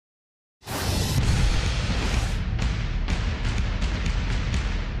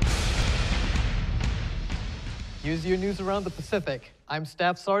Here's your news around the Pacific. I'm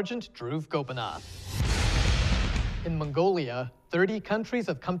Staff Sergeant Dhruv Gopinath. In Mongolia, 30 countries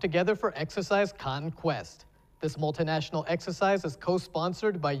have come together for Exercise Khaan Quest. This multinational exercise is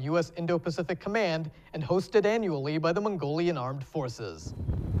co-sponsored by U.S. Indo-Pacific Command and hosted annually by the Mongolian Armed Forces.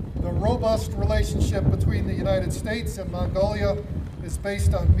 The robust relationship between the United States and Mongolia is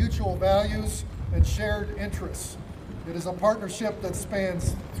based on mutual values and shared interests. It is a partnership that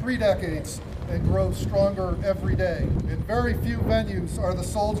spans 3 decades and grows stronger every day. In very few venues are the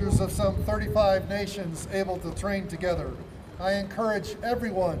soldiers of some 35 nations able to train together. I encourage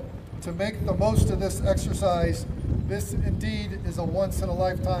everyone to make the most of this exercise. This indeed is a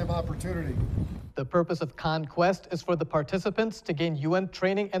once-in-a-lifetime opportunity. The purpose of Khaan Quest is for the participants to gain UN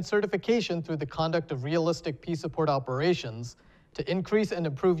training and certification through the conduct of realistic peace support operations, to increase and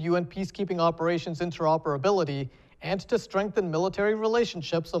improve UN peacekeeping operations interoperability, and to strengthen military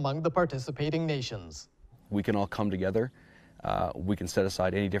relationships among the participating nations. We can all come together. We can set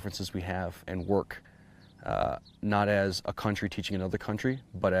aside any differences we have and work, not as a country teaching another country,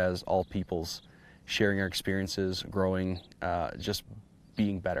 but as all peoples, sharing our experiences, growing, just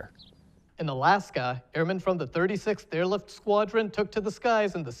being better. In Alaska, airmen from the 36th Airlift Squadron took to the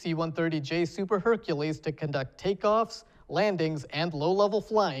skies in the C-130J Super Hercules to conduct takeoffs, landings, and low-level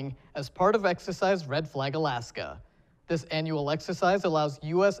flying as part of Exercise Red Flag Alaska. This annual exercise allows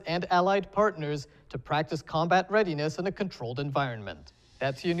U.S. and allied partners to practice combat readiness in a controlled environment.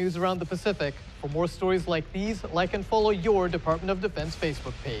 That's your news around the Pacific. For more stories like these, like and follow your Department of Defense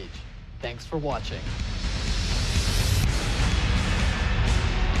Facebook page. Thanks for watching.